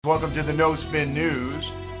Welcome to the No Spin News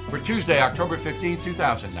for Tuesday, October 15,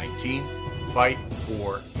 2019. Fight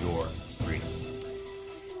for your freedom.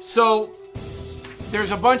 So, there's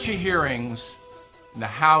a bunch of hearings in the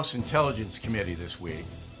House Intelligence Committee this week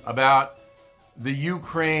about the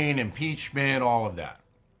Ukraine impeachment, all of that.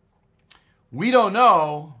 We don't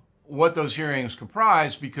know what those hearings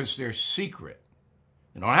comprise because they're secret.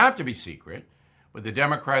 They don't have to be secret, but the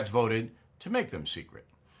Democrats voted to make them secret.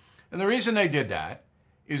 And the reason they did that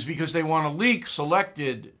is because they want to leak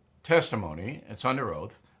selected testimony, it's under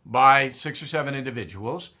oath, by 6 or 7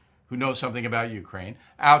 individuals who know something about Ukraine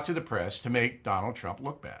out to the press to make Donald Trump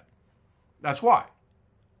look bad. That's why.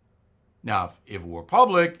 Now, if it were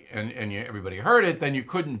public and everybody heard it, then you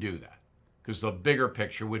couldn't do that because the bigger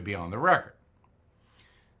picture would be on the record.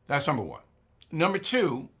 That's number one. Number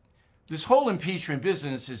two, this whole impeachment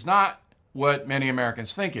business is not what many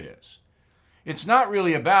Americans think it is. It's not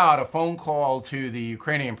really about a phone call to the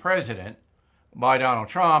Ukrainian president by Donald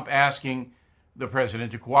Trump asking the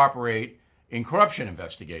president to cooperate in corruption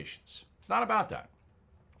investigations. It's not about that.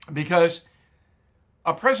 Because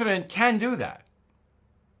a president can do that.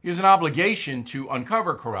 He has an obligation to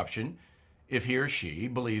uncover corruption if he or she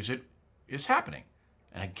believes it is happening,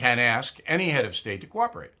 and can ask any head of state to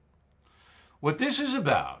cooperate. What this is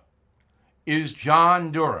about is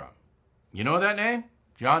John Durham. You know that name?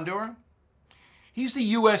 John Durham? He's the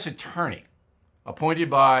U.S. attorney appointed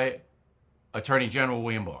by Attorney General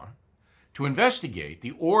William Barr to investigate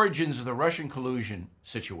the origins of the Russian collusion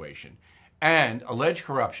situation and alleged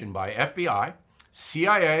corruption by FBI,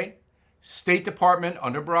 CIA, State Department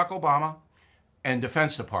under Barack Obama, and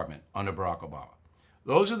Defense Department under Barack Obama.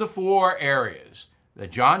 Those are the 4 areas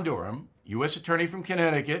that John Durham, U.S. attorney from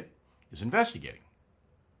Connecticut, is investigating.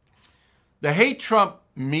 The hate Trump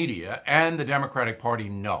media and the Democratic Party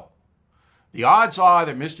know. The odds are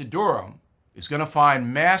that Mr. Durham is going to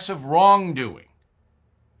find massive wrongdoing,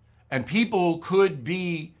 and people could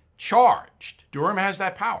be charged. Durham has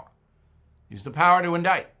that power. He has the power to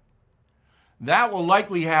indict. That will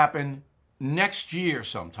likely happen next year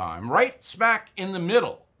sometime, right smack in the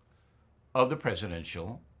middle of the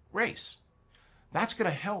presidential race. That's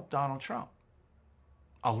going to help Donald Trump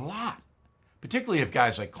a lot, particularly if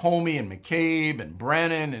guys like Comey and McCabe and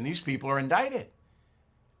Brennan and these people are indicted.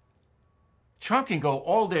 Trump can go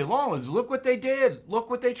all day long with, look what they did.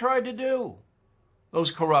 Look what they tried to do.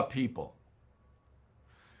 Those corrupt people.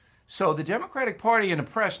 So the Democratic Party and the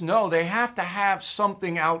press know they have to have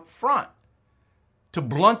something out front to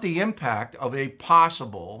blunt the impact of a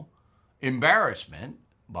possible embarrassment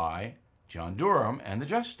by John Durham and the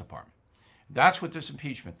Justice Department. That's what this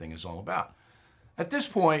impeachment thing is all about. At this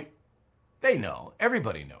point, they know,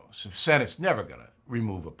 everybody knows, if Senate's never going to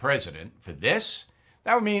remove a president for this,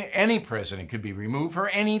 that would mean any president could be removed for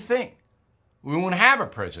anything. We won't have a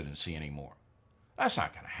presidency anymore. That's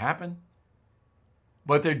not going to happen.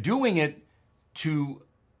 But they're doing it to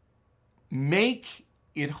make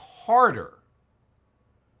it harder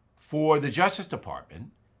for the Justice Department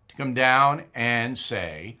to come down and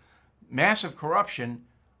say massive corruption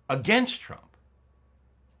against Trump.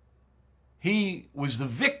 He was the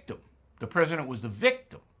victim. The president was the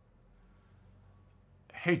victim.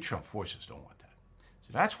 Hate Trump forces don't want that.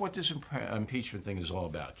 So that's what this impeachment thing is all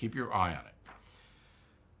about. Keep your eye on it.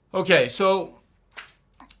 Okay, so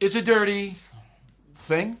it's a dirty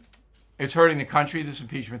thing. It's hurting the country, this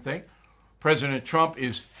impeachment thing. President Trump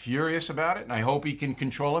is furious about it, and I hope he can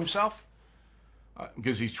control himself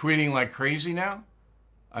because he's tweeting like crazy now.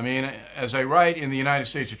 I mean, as I write in the United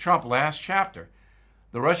States of Trump last chapter,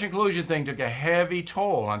 the Russian collusion thing took a heavy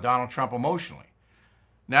toll on Donald Trump emotionally.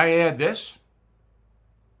 Now you add this.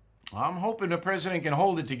 I'm hoping the president can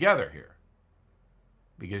hold it together here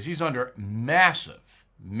because he's under massive,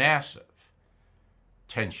 massive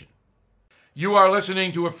tension. You are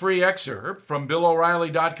listening to a free excerpt from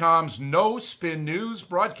BillO'Reilly.com's No Spin News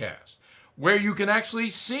broadcast, where you can actually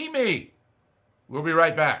see me. We'll be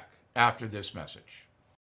right back after this message.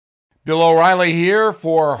 Bill O'Reilly here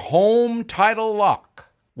for Home Title Lock.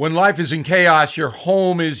 When life is in chaos, your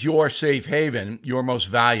home is your safe haven, your most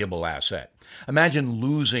valuable asset. Imagine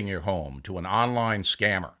losing your home to an online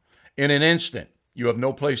scammer. In an instant, you have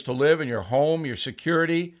no place to live, and your home, your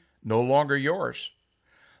security, no longer yours.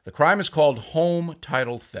 The crime is called home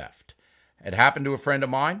title theft. It happened to a friend of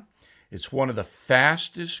mine. It's one of the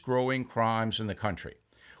fastest growing crimes in the country,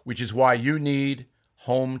 which is why you need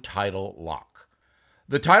Home Title Lock.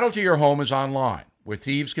 The title to your home is online, where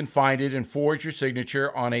thieves can find it and forge your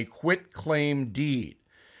signature on a quitclaim deed.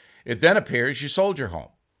 It then appears you sold your home.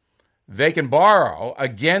 They can borrow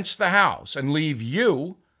against the house and leave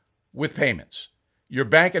you with payments. Your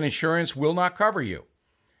bank and insurance will not cover you.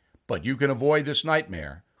 but you can avoid this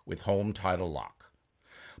nightmare with Home Title Lock.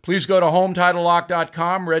 Please go to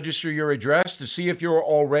HomeTitleLock.com, register your address to see if you're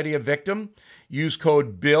already a victim. Use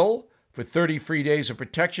code BILL for 30 free days of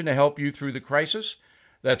protection to help you through the crisis.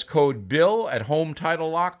 That's code BILL at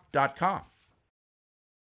HomeTitleLock.com.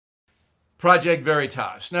 Project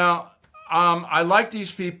Veritas. Now, I like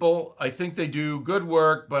these people. I think they do good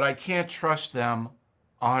work, but I can't trust them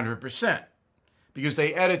 100% because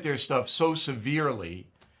they edit their stuff so severely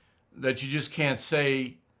that you just can't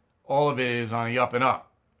say all of it is on the up and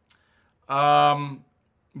up.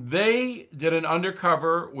 They did an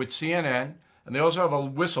undercover with CNN, and they also have a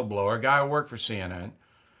whistleblower, a guy who worked for CNN,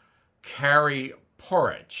 Carrie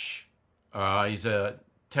Porridge. He's a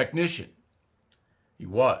technician. He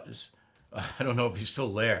was. I don't know if he's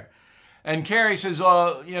still there. And Carrie says,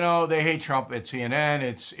 oh, they hate Trump at CNN.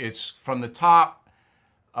 It's from the top.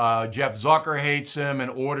 Jeff Zucker hates him and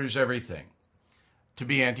orders everything to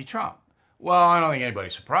be anti-Trump. Well, I don't think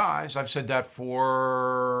anybody's surprised. I've said that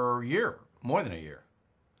for a year, more than a year.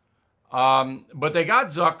 But they got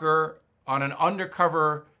Zucker on an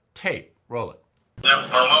undercover tape. Roll it. We're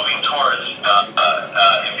moving towards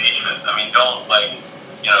impeachment. I mean,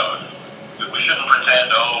 we shouldn't pretend,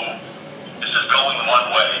 this is going one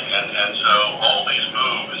way, and so all these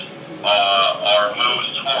moves are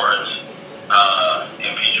moves towards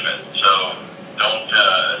impeachment. So don't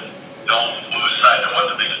lose sight of what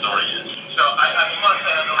the big story is. So I just want to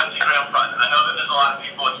say on the Lindsey Graham front, I know that there's a lot of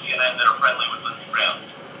people at CNN that are friendly with Lindsey Graham.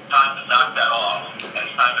 Time to knock that off, and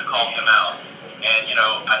it's time to call him out. And,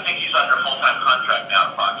 I think he's under full-time contract now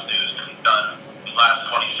at Fox News. He's done his last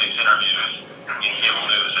 26 interviews in cable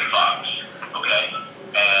news at Fox, okay?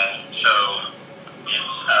 And so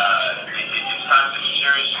it's time to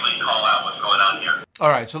seriously call out what's going on here. All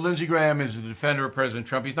right, so Lindsey Graham is a defender of President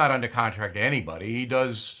Trump. He's not under contract to anybody. He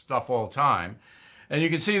does stuff all the time. And you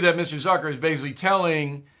can see that Mr. Zucker is basically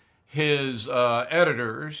telling his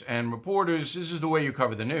editors and reporters, this is the way you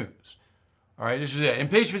cover the news. All right, this is it.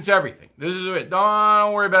 Impeachment's everything. This is it.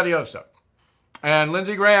 Don't worry about the other stuff. And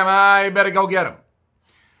Lindsey Graham, I better go get him.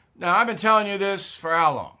 Now, I've been telling you this for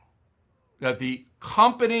how long? That the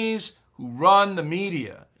companies who run the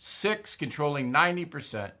media, 6 controlling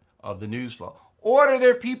 90% of the news flow, order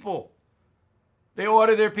their people. They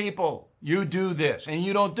order their people. You do this. And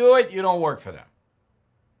you don't do it, you don't work for them.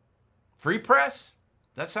 Free press?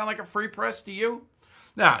 That sound like a free press to you?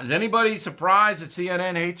 Now, is anybody surprised that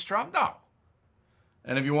CNN hates Trump? No.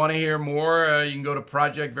 And if you want to hear more, you can go to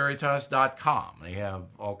projectveritas.com. They have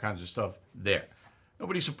all kinds of stuff there.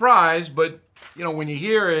 Nobody's surprised, but, when you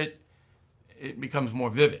hear it, it becomes more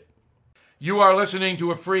vivid. You are listening to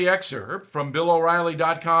a free excerpt from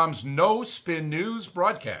BillO'Reilly.com's No Spin News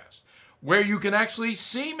broadcast, where you can actually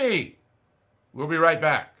see me. We'll be right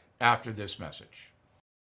back after this message.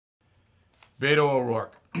 Beto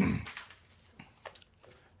O'Rourke.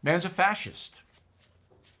 Man's a fascist.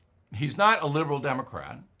 He's not a liberal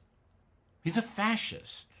Democrat. He's a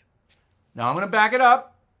fascist. Now, I'm going to back it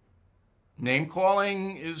up. Name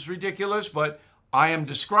calling is ridiculous, but I am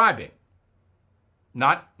describing,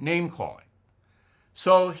 not name calling.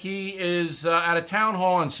 So he is at a town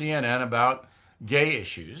hall on CNN about gay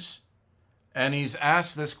issues, and he's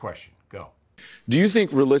asked this question. Go. Do you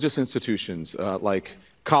think religious institutions like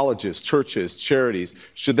colleges, churches, charities,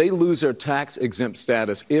 should they lose their tax-exempt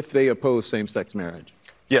status if they oppose same-sex marriage?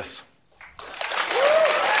 Yes.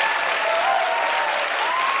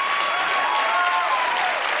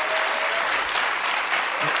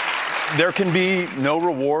 There can be no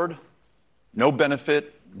reward, no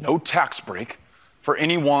benefit, no tax break for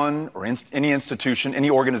anyone or any institution, any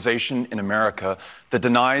organization in America that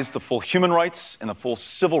denies the full human rights and the full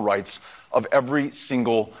civil rights of every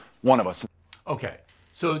single one of us. Okay,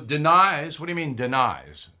 so denies, what do you mean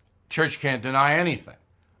denies? Church can't deny anything.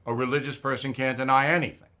 A religious person can't deny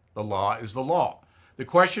anything. The law is the law. The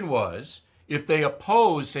question was, if they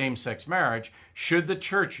oppose same-sex marriage, should the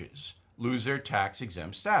churches lose their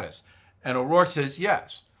tax-exempt status? And O'Rourke says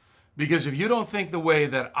yes, because if you don't think the way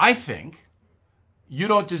that I think, you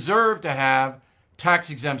don't deserve to have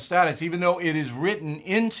tax-exempt status, even though it is written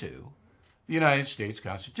into the United States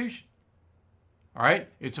Constitution. All right?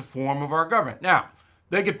 It's a form of our government. Now,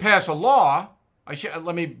 they could pass a law.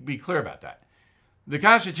 Let me be clear about that. The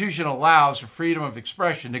Constitution allows for freedom of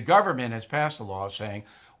expression. The government has passed a law saying,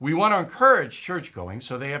 we want to encourage church-going,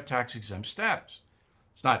 so they have tax-exempt status.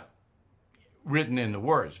 It's not written in the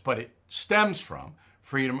words, but it stems from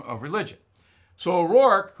freedom of religion. So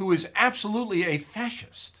O'Rourke, who is absolutely a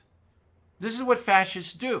fascist, this is what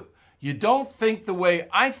fascists do. You don't think the way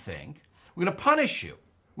I think, we're going to punish you.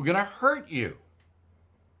 We're going to hurt you.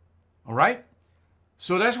 All right?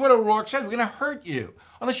 So that's what O'Rourke said. We're going to hurt you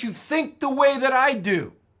unless you think the way that I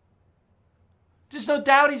do. There's no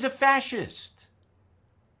doubt he's a fascist.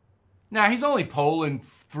 Now, he's only polling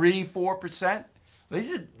 3-4%.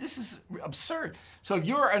 This is absurd. So if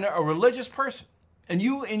you're a religious person and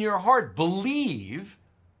you in your heart believe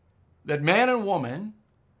that man and woman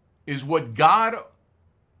is what God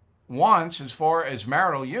wants as far as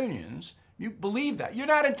marital unions, you believe that. You're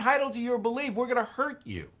not entitled to your belief. We're going to hurt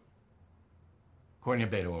you. According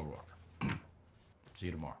to Beto O'Rourke. See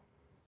you tomorrow.